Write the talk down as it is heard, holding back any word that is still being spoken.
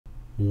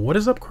What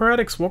is up, car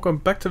addicts? Welcome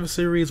back to the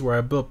series where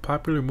I build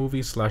popular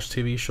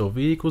movie/TV show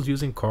vehicles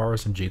using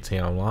cars in GTA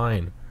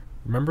Online.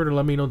 Remember to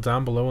let me know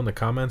down below in the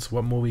comments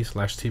what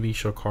movie/TV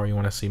show car you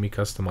want to see me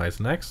customize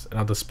next, and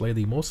I'll display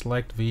the most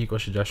liked vehicle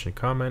suggestion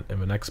comment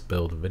in the next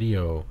build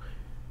video.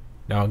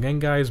 Now again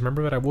guys,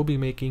 remember that I will be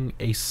making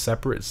a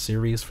separate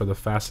series for the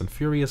Fast and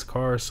Furious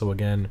cars, so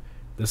again,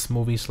 this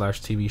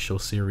movie/TV show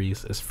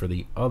series is for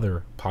the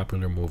other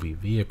popular movie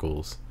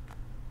vehicles.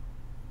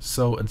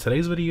 So in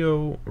today's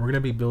video, we're going to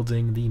be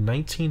building the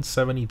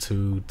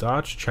 1972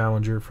 Dodge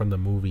Challenger from the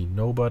movie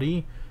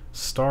Nobody,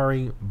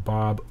 starring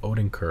Bob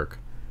Odenkirk.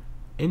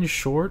 In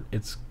short,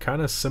 it's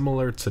kind of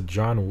similar to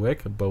John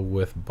Wick, but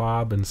with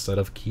Bob instead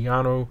of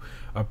Keanu.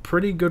 A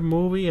pretty good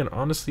movie, and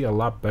honestly a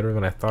lot better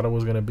than I thought it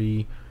was going to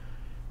be.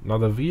 Now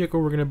the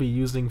vehicle we're going to be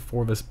using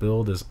for this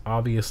build is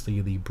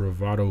obviously the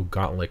Bravado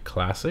Gauntlet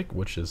Classic,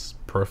 which is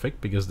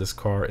perfect because this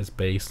car is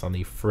based on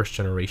the first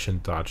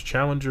generation Dodge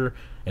Challenger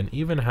and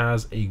even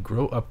has a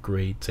grille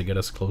upgrade to get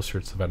us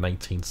closer to the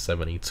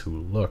 1972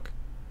 look.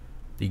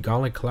 The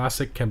Gauntlet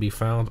Classic can be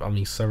found on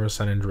the Cerro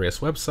San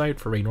Andreas website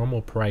for a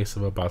normal price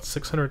of about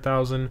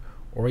 $600,000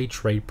 or a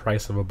trade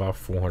price of about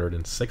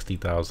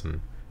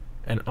 $460,000.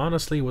 And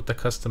honestly, with the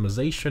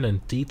customization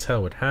and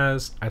detail it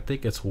has, I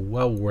think it's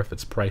well worth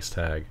its price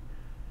tag.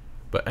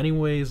 But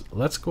anyways,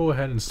 let's go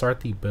ahead and start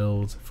the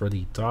build for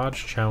the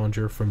Dodge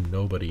Challenger from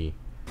Nobody.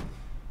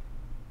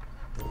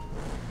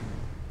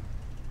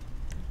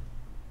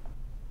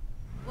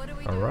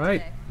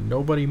 Alright,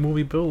 Nobody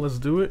movie build, let's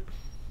do it.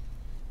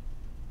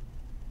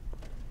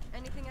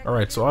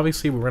 Alright, so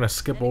obviously we're going to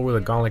skip over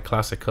the Gauntlet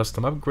Classic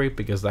Custom Upgrade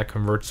because that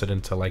converts it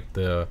into like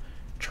the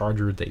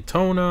Charger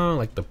Daytona,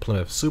 like the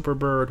Plymouth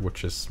Superbird,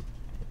 which is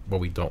what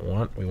we don't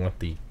want. We want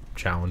the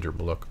Challenger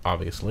look,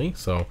 obviously.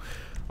 So,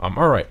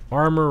 alright,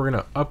 armor, we're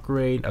going to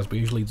upgrade, as we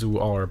usually do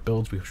all our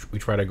builds. We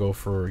try to go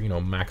for, you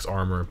know, max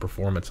armor and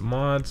performance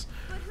mods,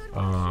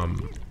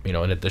 you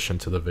know, in addition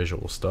to the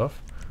visual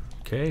stuff.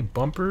 Okay,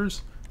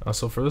 bumpers.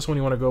 So for this one,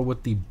 you want to go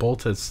with the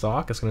bolted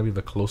stock. It's going to be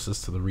the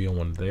closest to the real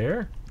one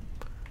there.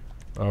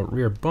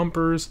 Rear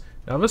bumpers.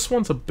 Now this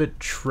one's a bit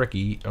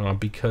tricky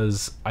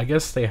because I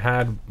guess they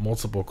had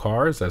multiple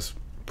cars, as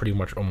pretty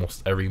much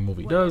almost every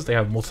movie does. They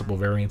have multiple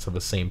variants of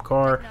the same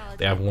car.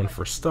 They have one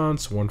for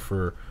stunts, one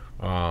for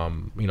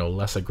you know,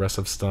 less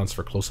aggressive stunts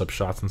for close-up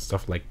shots and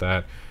stuff like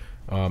that.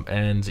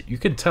 And you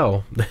can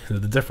tell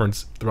the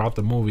difference throughout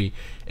the movie.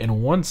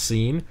 In one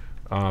scene,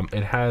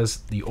 it has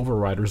the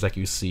overriders like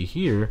you see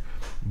here,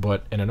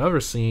 but in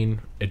another scene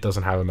it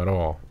doesn't have them at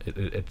all.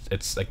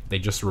 It's like they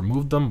just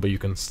removed them, but you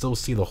can still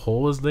see the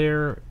hole is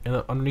there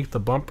underneath the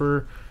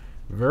bumper.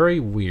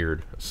 Very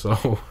weird.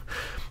 So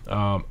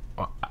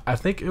I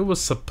think it was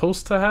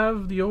supposed to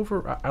have the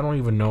I don't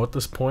even know at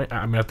this point.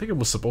 I mean, I think it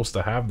was supposed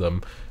to have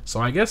them. So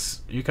I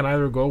guess you can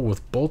either go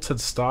with bolted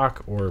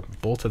stock or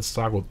bolted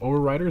stock with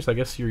overriders. I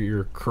guess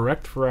you're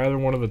correct for either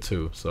one of the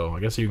two. So I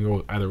guess you can go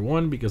with either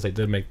one because they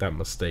did make that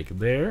mistake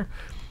there.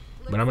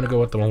 But I'm going to go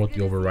with the one with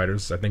the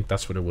overriders. I think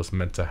that's what it was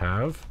meant to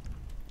have.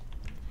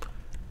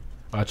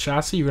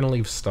 Chassis, you're going to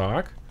leave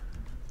stock.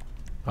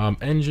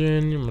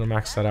 Engine, I'm going to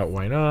max that out.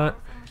 Why not?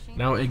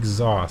 Now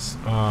exhaust.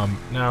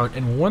 Now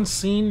in one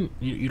scene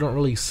you don't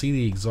really see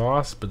the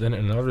exhaust, but then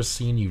in another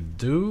scene you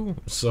do,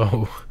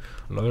 so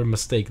another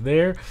mistake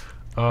there.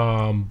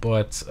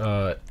 But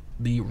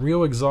the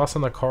real exhaust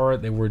on the car,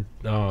 they were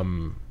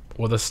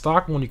well, the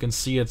stock one, you can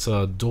see it's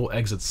a dual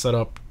exit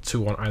setup,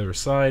 two on either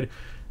side.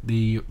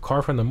 The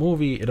car from the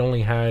movie, it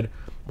only had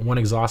one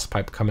exhaust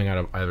pipe coming out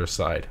of either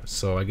side,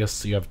 so I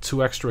guess you have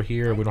two extra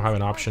here. We don't have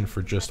an option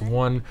for just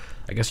one.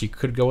 I guess you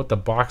could go with the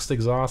boxed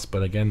exhaust,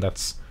 but again,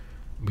 that's,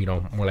 you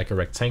know, more like a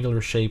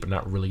rectangular shape,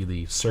 not really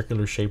the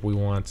circular shape we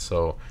want.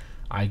 So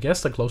I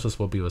guess the closest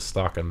will be with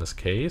stock in this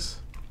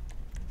case.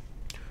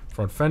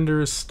 Front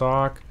fenders,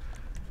 stock,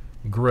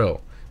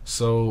 grille.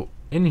 So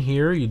in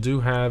here you do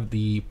have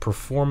the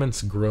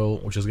performance grille,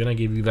 which is going to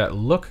give you that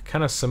look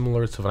kind of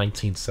similar to the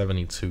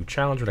 1972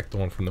 Challenger, like the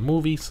one from the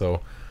movie.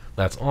 So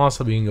that's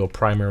awesome. You can go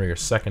primary or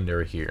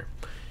secondary here.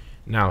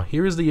 Now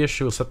here's the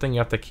issue, something you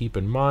have to keep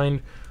in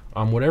mind.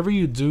 Whatever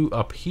you do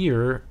up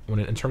here,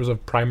 in terms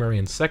of primary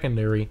and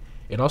secondary,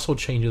 it also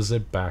changes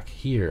it back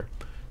here.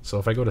 So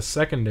if I go to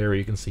secondary,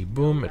 you can see,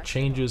 boom, it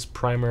changes.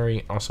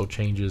 Primary also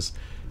changes.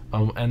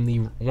 And the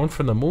one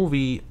from the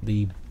movie,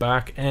 the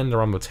back end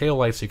around the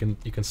taillights,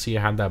 you can see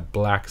it had that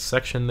black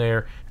section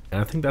there,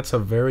 and I think that's a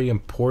very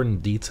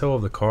important detail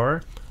of the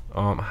car.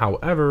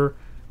 However,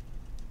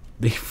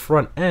 the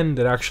front end,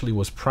 it actually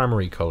was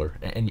primary color,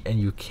 and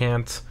you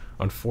can't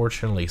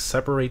unfortunately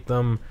separate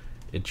them.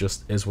 It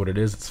just is what it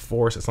is. It's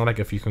forced. It's not like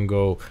if you can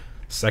go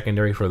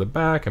secondary for the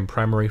back and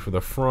primary for the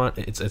front.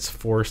 It's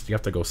forced. You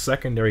have to go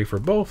secondary for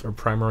both or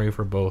primary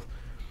for both.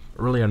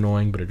 Really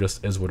annoying, but it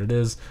just is what it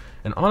is.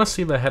 And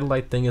honestly, the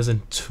headlight thing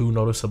isn't too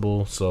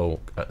noticeable, so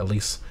at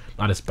least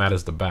not as bad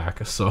as the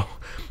back. So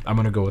I'm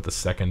gonna go with the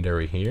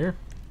secondary here.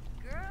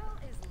 Girl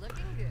is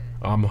looking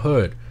good.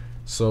 Hood.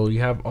 So you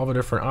have all the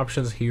different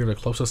options here. The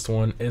closest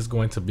one is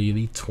going to be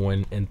the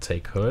twin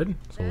intake hood.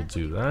 So we'll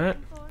do that.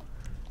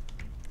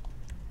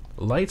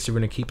 Lights, you're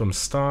going to keep them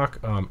stock,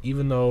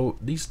 even though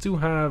these do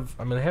have,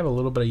 I mean, they have a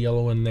little bit of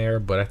yellow in there,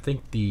 but I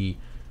think the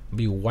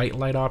white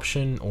light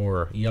option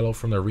or yellow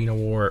from the Arena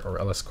War or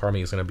LS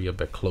Carmi is going to be a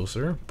bit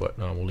closer, but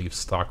we'll leave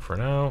stock for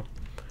now.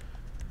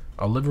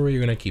 A livery,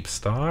 you're going to keep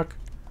stock.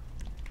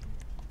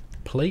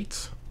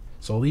 Plate.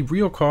 So the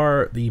real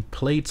car, the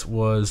plate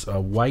was a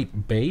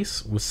white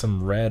base with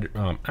some red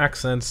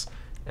accents,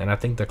 and I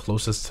think the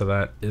closest to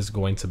that is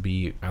going to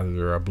be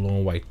either a blue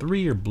on white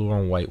 3 or blue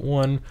on white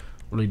 1.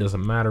 Really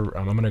doesn't matter.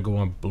 I'm going to go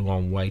on blue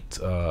on white,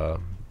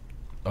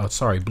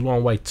 sorry, blue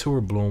on white 2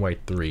 or blue on white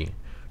 3,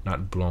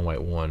 not blue on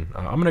white 1.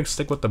 I'm going to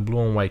stick with the blue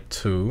on white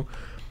 2.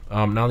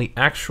 Now the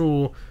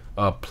actual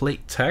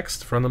plate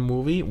text from the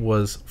movie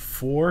was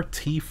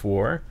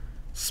 4T4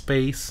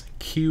 space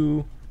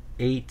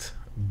Q8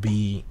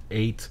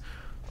 B8.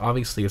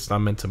 Obviously it's not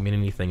meant to mean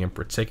anything in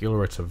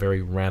particular. It's a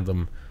very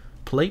random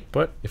plate,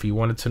 but if you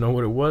wanted to know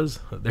what it was,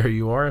 there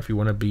you are. If you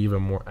want to be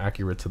even more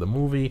accurate to the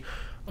movie,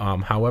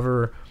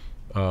 however,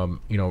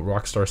 you know,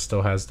 Rockstar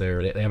still has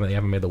their, they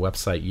haven't made the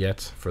website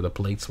yet for the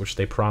plates, which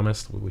they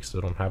promised. We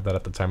still don't have that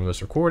at the time of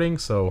this recording,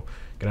 so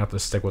gonna have to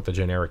stick with the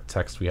generic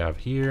text we have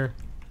here.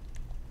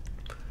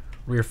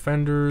 Rear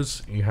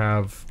fenders, you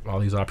have all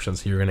these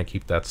options here. You're gonna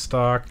keep that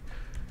stock.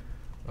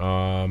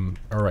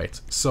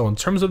 Alright, so in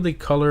terms of the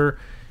color,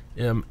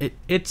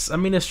 it's I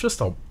mean, it's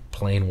just a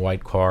plain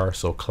white car,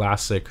 so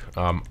classic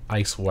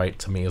ice white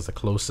to me is the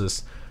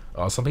closest.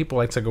 Some people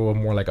like to go with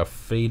more like a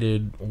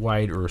faded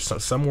white or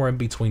somewhere in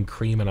between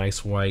cream and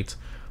ice white,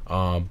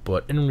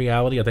 but in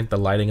reality I think the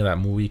lighting of that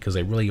movie, because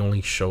they really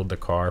only showed the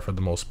car for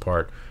the most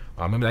part,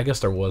 I mean, I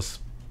guess there was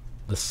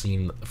the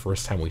scene the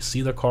first time we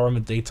see the car in the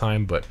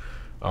daytime, but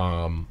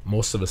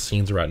most of the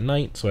scenes are at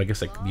night, so I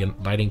guess like the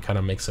lighting kind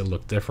of makes it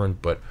look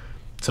different, but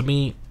to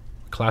me,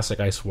 classic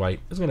ice white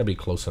is going to be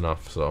close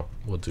enough, so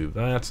we'll do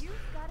that.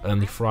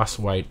 And the frost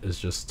white is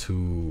just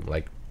too,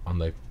 like, on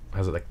the,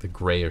 has it like the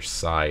grayish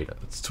side.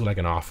 It's too like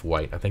an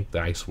off-white. I think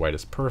the ice white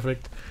is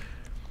perfect.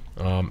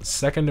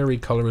 Secondary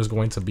color is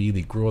going to be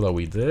the grille that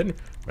we did,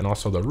 and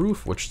also the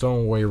roof, which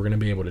don't worry, we're going to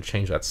be able to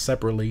change that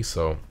separately,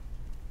 so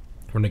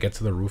we're going to get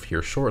to the roof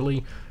here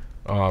shortly.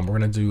 We're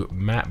going to do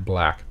matte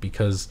black,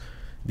 because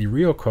the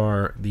real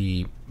car,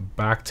 the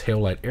back tail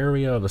light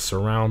area, the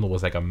surround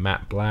was like a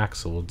matte black,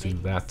 so we'll do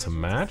that to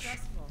match.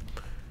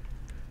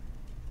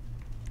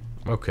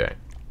 Okay,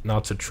 now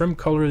to trim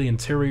color, the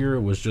interior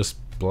was just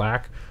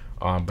black,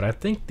 but I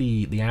think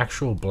the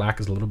actual black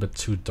is a little bit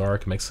too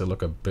dark, makes it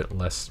look a bit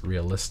less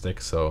realistic,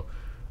 so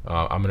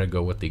I'm gonna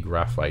go with the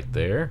graphite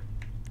there.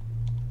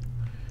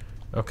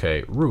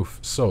 Okay, roof.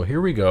 So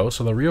here we go.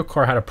 So the real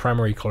car had a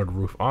primary colored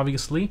roof,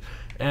 obviously,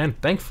 and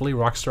thankfully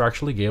Rockstar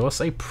actually gave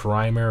us a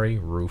primary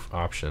roof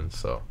option,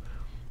 so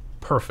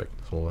perfect.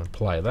 So we'll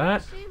apply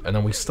that, and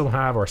then we still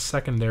have our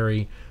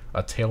secondary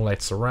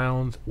taillight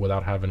surround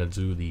without having to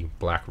do the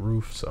black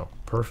roof, so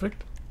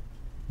perfect.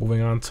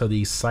 Moving on to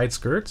the side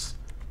skirts.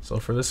 So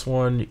for this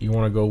one, you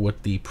want to go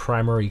with the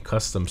primary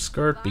custom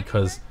skirt,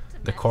 because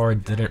the car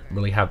didn't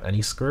really have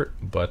any skirt,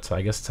 but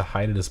I guess to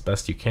hide it as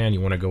best you can,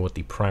 you want to go with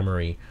the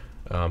primary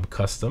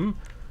custom,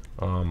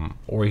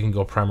 or you can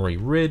go primary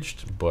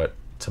ridged, but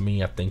to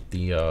me I think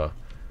the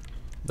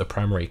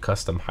primary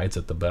custom hides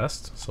it the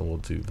best, so we'll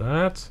do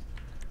that.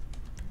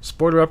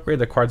 Spoiler upgrade,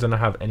 the car doesn't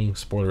have any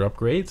spoiler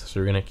upgrades, so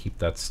you're going to keep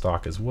that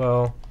stock as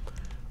well.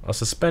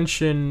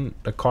 Suspension,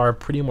 the car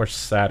pretty much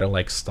sat at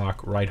like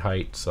stock ride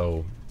height,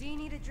 so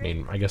I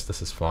mean, I guess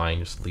this is fine,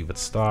 just leave it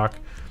stock.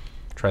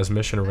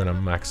 Transmission, we're going to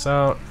max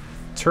out.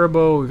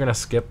 Turbo, we're going to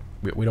skip,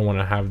 we don't want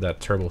to have that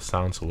turbo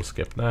sound, so we'll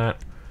skip that.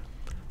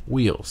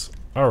 Wheels.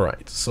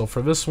 Alright, so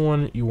for this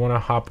one, you want to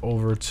hop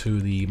over to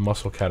the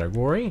muscle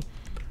category.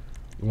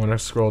 You want to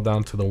scroll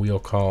down to the wheel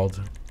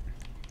called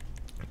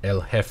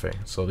El Jefe.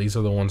 So these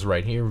are the ones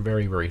right here,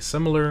 very, very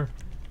similar.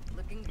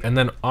 And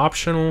then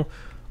optional,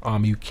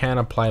 you can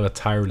apply the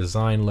tire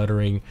design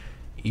lettering,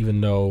 even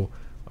though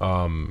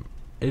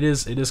it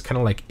is kind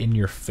of like in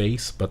your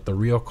face, but the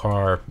real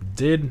car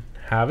did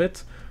have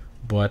it,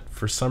 but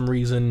for some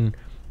reason,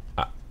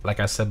 like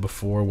I said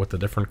before, with the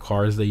different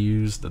cars they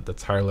use, that the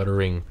tire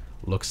lettering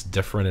looks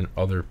different in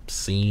other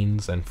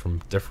scenes and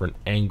from different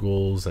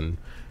angles and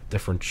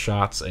different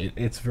shots.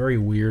 It's very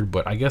weird,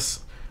 but I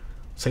guess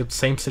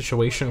same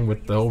situation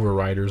with the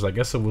overriders. I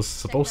guess it was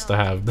supposed to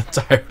have the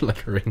tire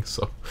lettering,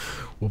 so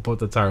we'll put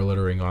the tire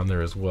lettering on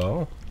there as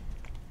well.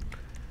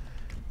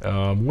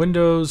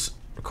 Windows,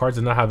 the car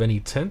did not have any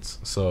tints,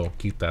 so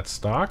keep that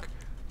stock,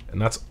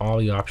 and that's all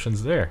the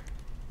options there.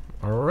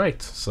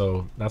 Alright,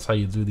 so that's how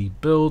you do the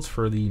builds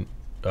for the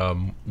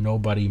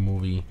Nobody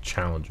Movie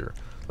Challenger.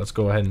 Let's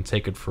go ahead and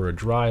take it for a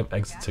drive,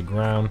 exit to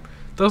ground.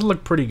 Does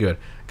look pretty good.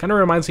 Kind of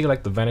reminds me of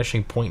like the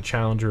Vanishing Point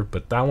Challenger,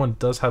 but that one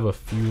does have a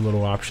few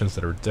little options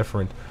that are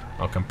different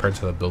compared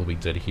to the build we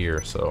did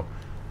here, so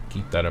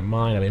keep that in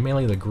mind. I mean,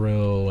 mainly the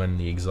grille and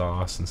the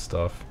exhaust and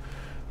stuff,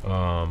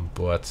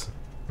 but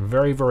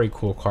very, very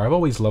cool car. I've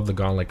always loved the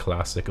Gauntlet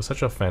Classic. It's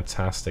such a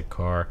fantastic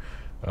car.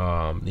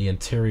 The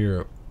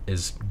interior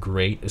is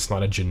great. It's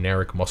not a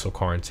generic muscle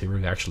car interior.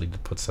 They actually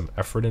did put some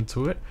effort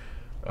into it.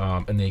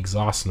 and the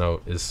exhaust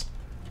note is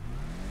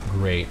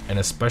great, and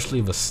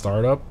especially the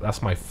startup.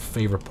 That's my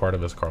favorite part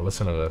of this car.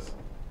 Listen to this.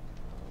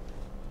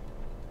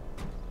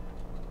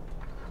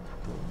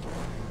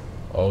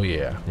 Oh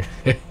yeah.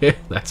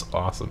 That's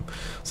awesome.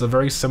 It's a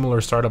very similar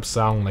startup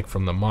sound like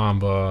from the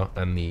Mamba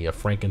and the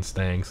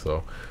Frankenstein,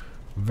 so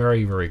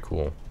very, very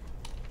cool.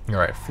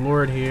 Alright,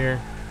 floored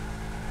here.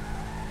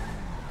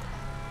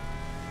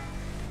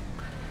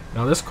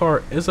 Now this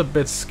car is a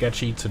bit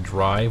sketchy to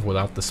drive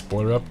without the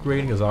spoiler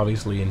upgrade, because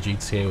obviously in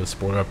GTA with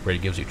spoiler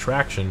upgrade it gives you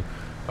traction.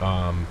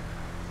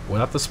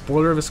 Without the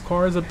spoiler, this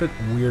car is a bit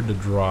weird to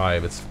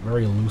drive. It's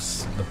very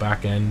loose, the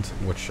back end,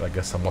 which I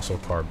guess a muscle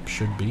car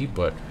should be,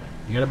 but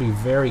you gotta be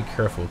very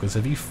careful, because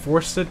if you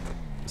force it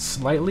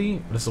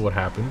slightly, this is what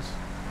happens.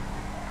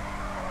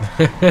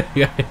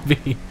 You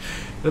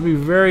gotta be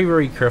very,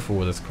 very careful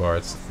with this car.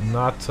 It's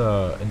not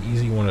an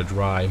easy one to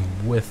drive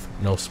with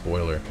no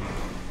spoiler.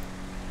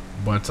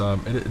 But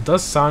it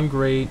does sound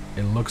great.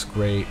 It looks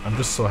great. I'm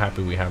just so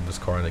happy we have this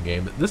car in the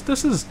game.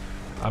 This is,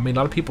 I mean, a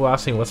lot of people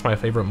asking what's my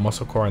favorite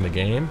muscle car in the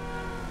game,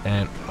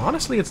 and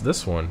honestly, it's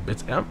this one.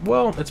 It's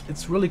well,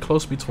 it's really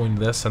close between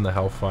this and the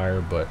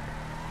Hellfire, but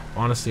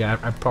honestly,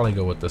 I'd probably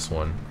go with this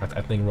one.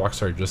 I think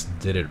Rockstar just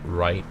did it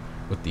right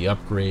with the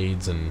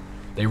upgrades, and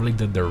they really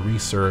did their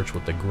research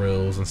with the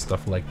grills and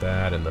stuff like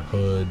that, and the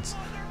hoods.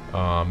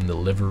 The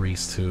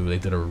liveries too. They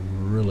did a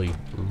really,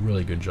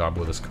 really good job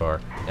with this car,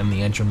 and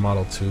the engine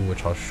model too,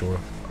 which I'll show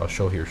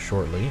here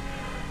shortly.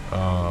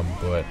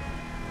 But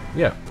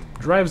yeah,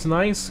 drives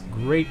nice,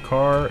 great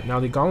car. Now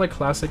the Gauntlet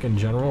Classic in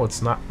general,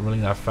 it's not really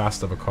that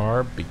fast of a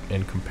car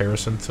in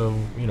comparison to,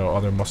 you know,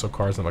 other muscle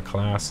cars in the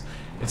class.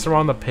 It's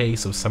around the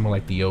pace of some of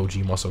like the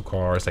OG muscle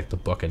cars, like the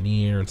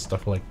Buccaneer and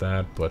stuff like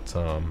that. But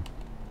all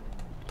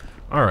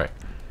right.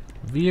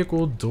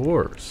 Vehicle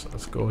doors.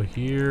 Let's go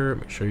here.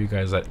 Make sure you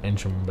guys that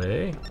engine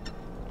bay.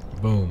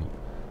 Boom.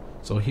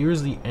 So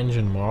here's the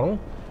engine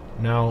model.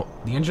 Now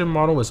the engine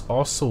model is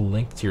also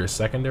linked to your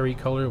secondary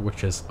color,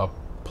 which is a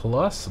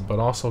plus, but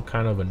also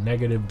kind of a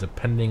negative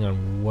depending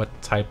on what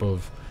type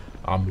of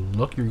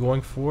look you're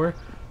going for,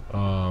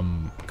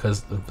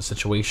 because of the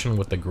situation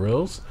with the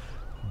grills.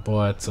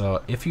 But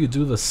if you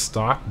do the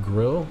stock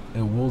grill,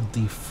 it will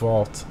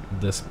default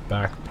this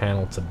back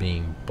panel to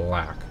being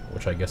black,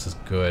 which I guess is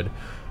good.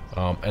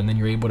 And then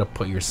you're able to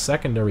put your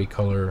secondary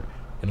color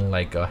in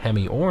like a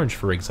Hemi Orange,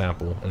 for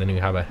example, and then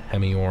you have a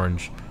Hemi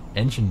Orange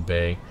engine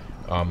bay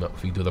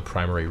if you do the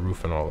primary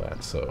roof and all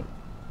that. So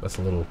that's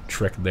a little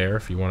trick there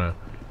if you want to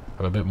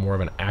have a bit more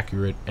of an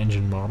accurate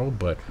engine model,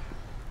 but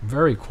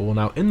very cool.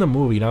 Now in the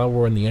movie, now that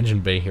we're in the engine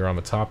bay here on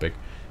the topic,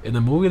 in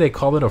the movie they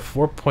called it a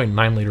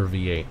 4.9 liter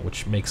V8,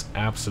 which makes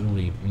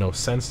absolutely no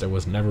sense. There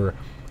was never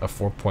a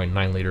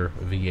 4.9 liter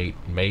V8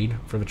 made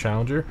for the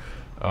Challenger.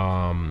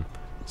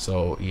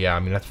 So yeah, I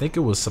mean, I think it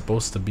was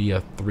supposed to be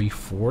a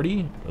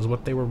 340 is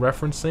what they were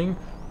referencing,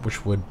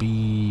 which would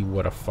be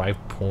what, a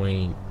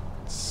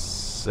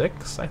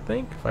 5.6, I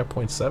think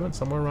 5.7,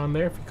 somewhere around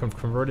there if you can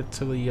convert it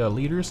to the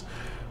liters.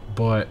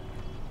 But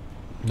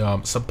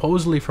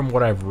supposedly from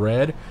what I've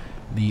read,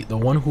 the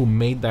one who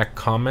made that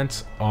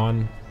comment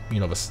on, you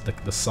know,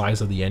 the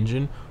size of the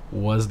engine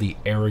was the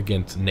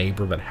arrogant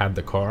neighbor that had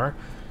the car.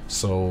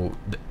 So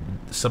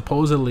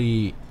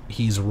supposedly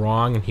he's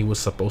wrong, and he was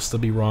supposed to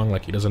be wrong.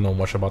 Like, he doesn't know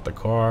much about the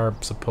car,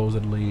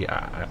 supposedly.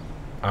 I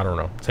don't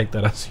know. Take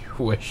that as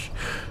you wish.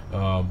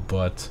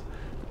 But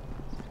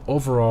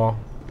overall,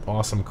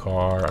 awesome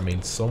car. I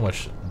mean, so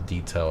much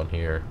detail in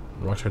here.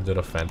 Rockstar did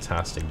a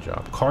fantastic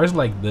job. Cars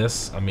like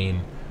this, I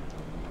mean,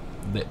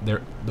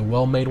 the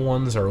well-made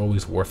ones are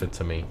always worth it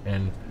to me.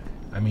 And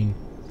I mean,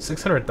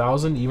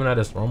 600,000 even at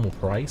its normal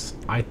price,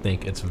 I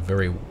think it's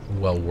very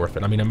well worth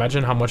it. I mean,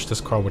 imagine how much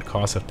this car would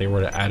cost if they were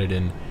to add it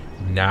in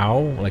now,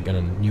 like in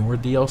a newer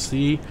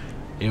DLC.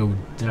 It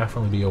would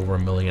definitely be over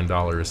 $1 million,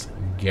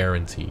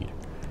 guaranteed.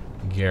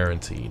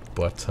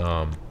 But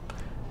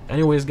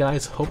anyways,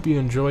 guys, hope you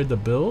enjoyed the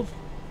build.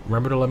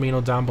 Remember to let me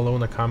know down below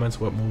in the comments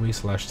what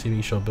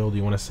movie/TV show build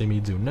you want to see me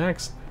do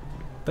next.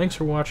 Thanks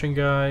for watching,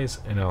 guys,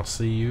 and I'll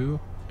see you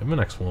in the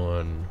next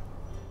one.